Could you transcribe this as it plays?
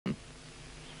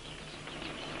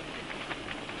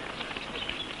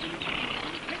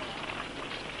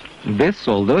This,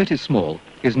 although it is small,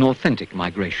 is an authentic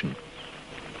migration.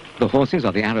 The horses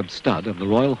are the Arab stud of the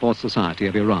Royal Horse Society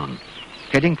of Iran,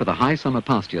 heading for the high summer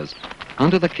pastures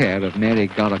under the care of Mary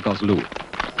Garagozlou.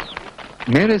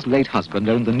 Mary's late husband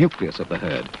owned the nucleus of the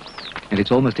herd, and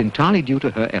it's almost entirely due to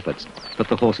her efforts that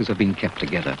the horses have been kept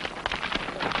together.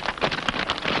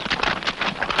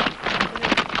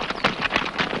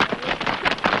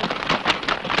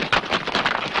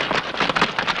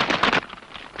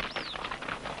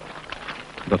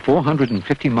 The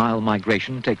 450-mile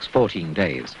migration takes 14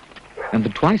 days, and the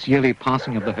twice-yearly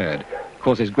passing of the herd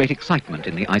causes great excitement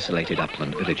in the isolated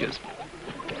upland villages.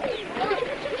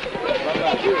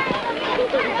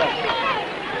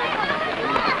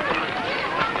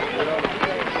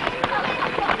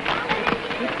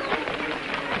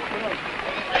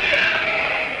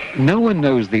 No one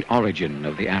knows the origin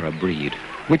of the Arab breed,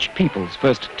 which peoples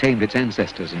first tamed its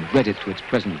ancestors and bred it to its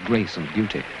present grace and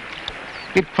beauty.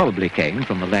 It probably came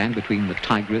from the land between the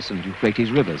Tigris and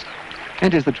Euphrates rivers,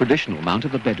 and is the traditional mount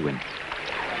of the Bedouin.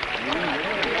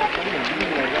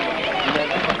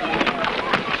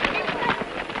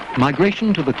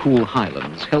 Migration to the cool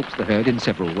highlands helps the herd in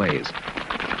several ways.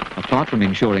 Apart from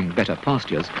ensuring better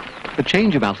pastures, the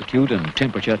change of altitude and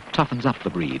temperature toughens up the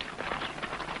breed.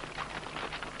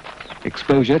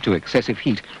 Exposure to excessive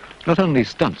heat not only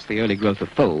stunts the early growth of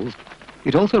foals,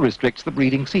 it also restricts the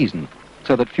breeding season,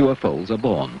 so that fewer foals are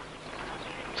born.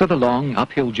 So the long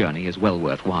uphill journey is well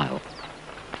worthwhile.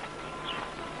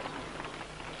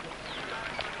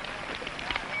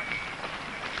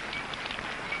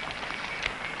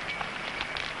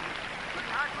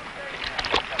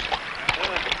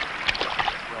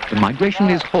 The migration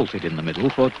is halted in the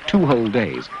middle for 2 whole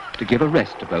days to give a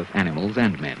rest to both animals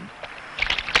and men.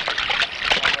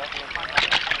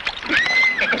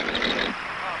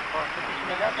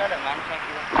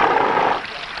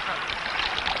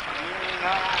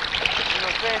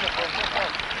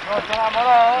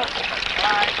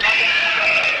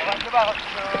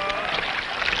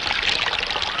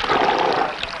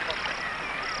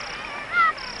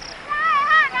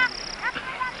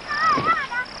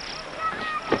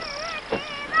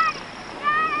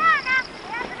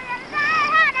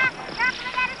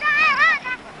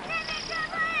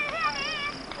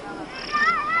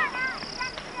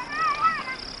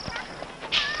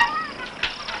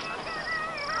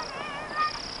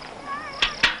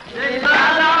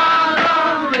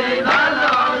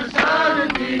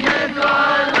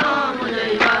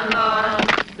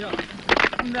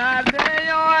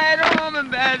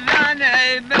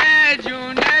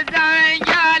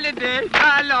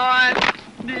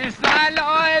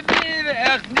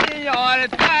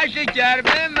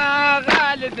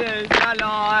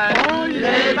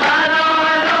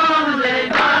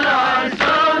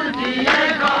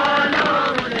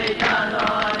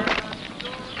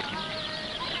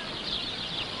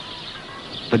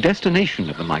 The destination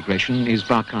of the migration is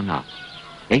Barkana,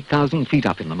 8,000 feet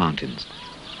up in the mountains.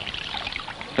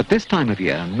 At this time of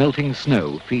year, melting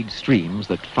snow feeds streams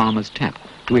that farmers tap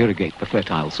to irrigate the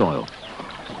fertile soil.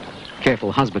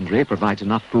 Careful husbandry provides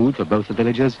enough food for both the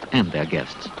villagers and their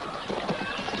guests.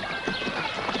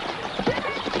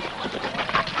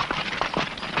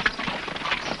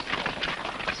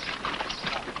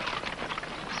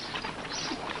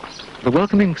 The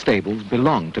welcoming stables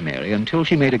belonged to Mary until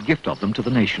she made a gift of them to the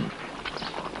nation.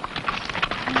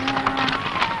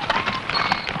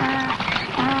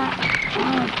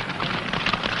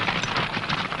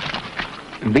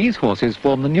 These horses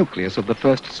form the nucleus of the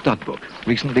first stud book,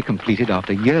 recently completed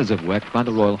after years of work by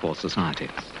the Royal Horse Society.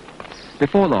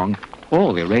 Before long,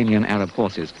 all Iranian Arab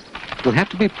horses will have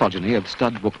to be progeny of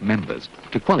stud book members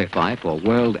to qualify for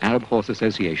World Arab Horse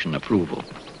Association approval.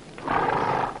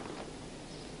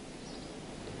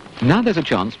 Now there's a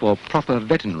chance for proper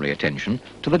veterinary attention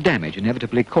to the damage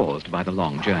inevitably caused by the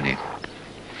long journey.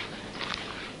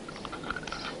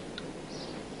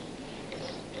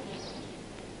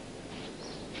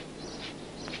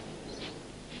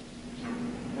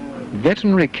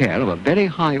 Veterinary care of a very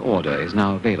high order is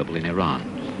now available in Iran.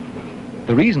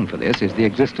 The reason for this is the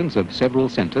existence of several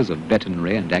centers of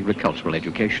veterinary and agricultural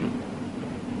education.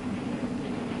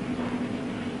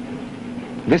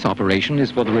 This operation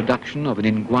is for the reduction of an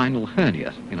inguinal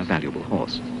hernia in a valuable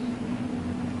horse.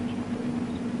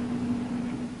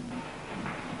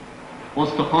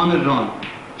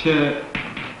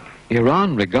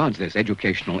 Iran regards this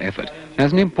educational effort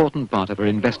as an important part of her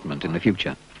investment in the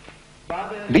future.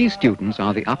 These students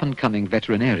are the up-and-coming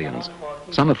veterinarians,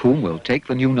 some of whom will take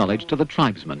the new knowledge to the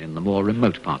tribesmen in the more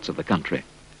remote parts of the country.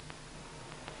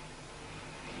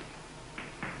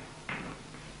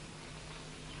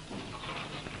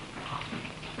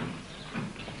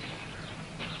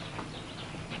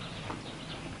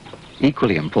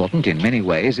 Equally important in many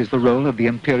ways is the role of the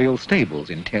imperial stables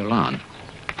in Tehran.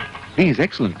 These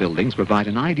excellent buildings provide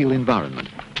an ideal environment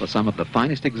for some of the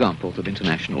finest examples of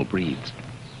international breeds.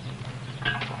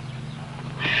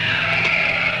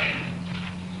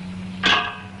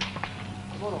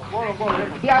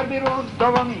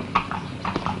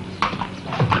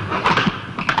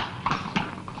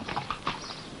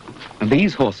 And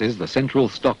these horses, the central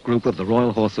stock group of the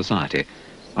Royal Horse Society,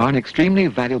 are an extremely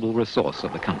valuable resource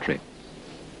of the country.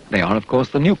 They are, of course,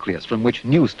 the nucleus from which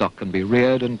new stock can be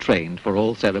reared and trained for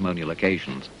all ceremonial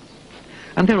occasions.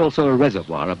 And they're also a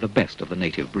reservoir of the best of the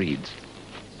native breeds.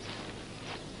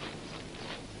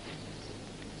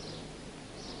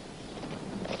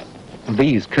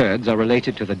 These Kurds are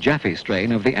related to the Jaffe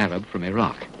strain of the Arab from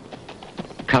Iraq.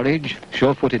 Courage,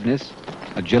 sure-footedness,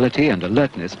 agility and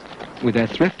alertness, with their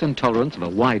thrift and tolerance of a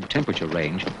wide temperature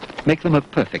range, make them a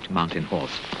perfect mountain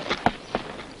horse.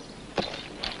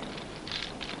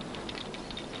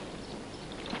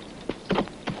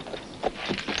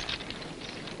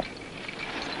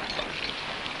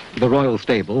 The royal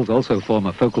stables also form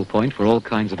a focal point for all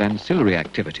kinds of ancillary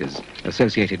activities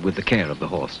associated with the care of the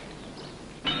horse.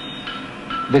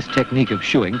 This technique of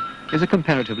shoeing is a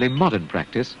comparatively modern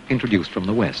practice introduced from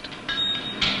the West.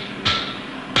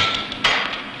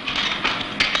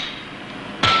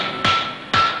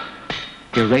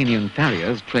 Iranian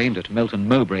farriers trained at Melton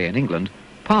Mowbray in England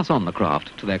pass on the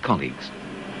craft to their colleagues.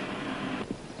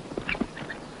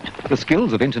 The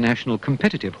skills of international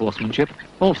competitive horsemanship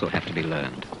also have to be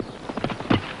learned.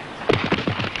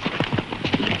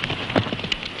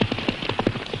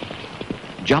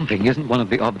 Jumping isn't one of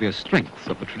the obvious strengths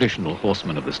of the traditional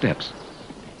horseman of the steppes.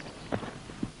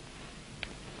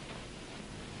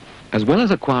 As well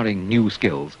as acquiring new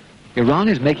skills, Iran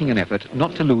is making an effort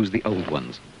not to lose the old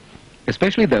ones,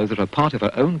 especially those that are part of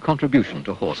her own contribution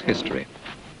to horse history.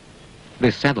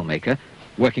 This saddle maker,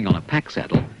 working on a pack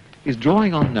saddle, is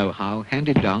drawing on know-how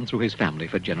handed down through his family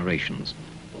for generations.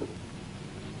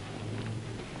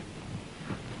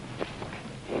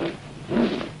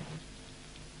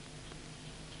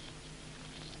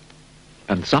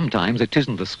 And sometimes it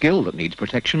isn't the skill that needs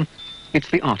protection, it's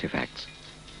the artifacts.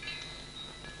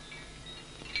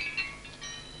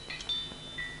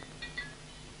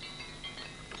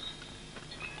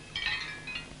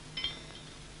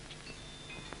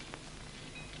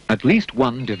 At least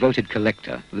one devoted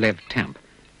collector, Lev Tamp,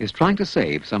 is trying to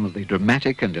save some of the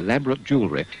dramatic and elaborate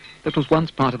jewellery that was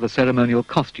once part of the ceremonial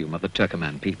costume of the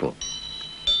Turkoman people.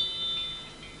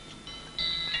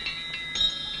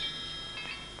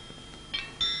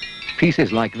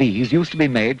 Pieces like these used to be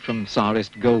made from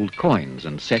Tsarist gold coins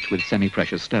and set with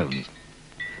semi-precious stones.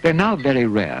 They're now very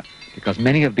rare because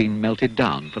many have been melted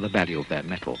down for the value of their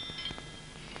metal.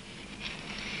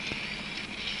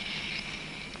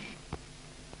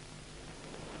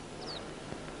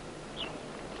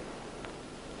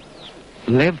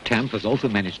 Lev Tamp has also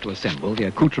managed to assemble the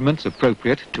accoutrements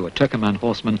appropriate to a Turkoman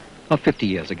horseman of 50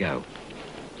 years ago.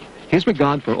 His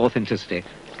regard for authenticity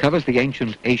covers the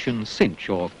ancient Asian cinch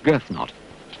or girth knot,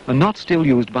 a knot still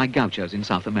used by gauchos in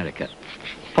South America,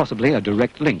 possibly a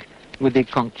direct link with the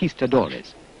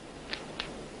conquistadores.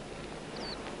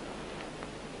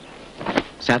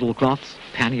 Saddlecloths,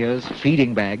 panniers,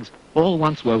 feeding bags, all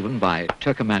once woven by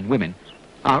Turkoman women,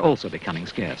 are also becoming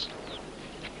scarce.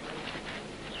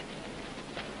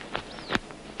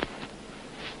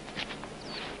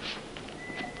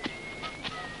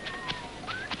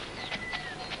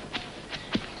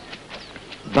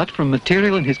 But from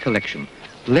material in his collection,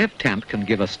 Lev Tamp can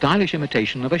give a stylish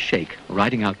imitation of a sheikh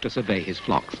riding out to survey his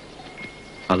flocks.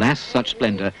 Alas, such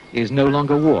splendor is no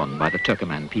longer worn by the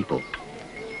Turkoman people.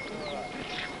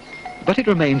 But it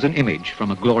remains an image from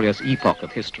a glorious epoch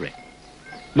of history.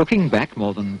 Looking back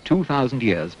more than 2,000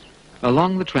 years,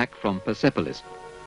 along the track from Persepolis,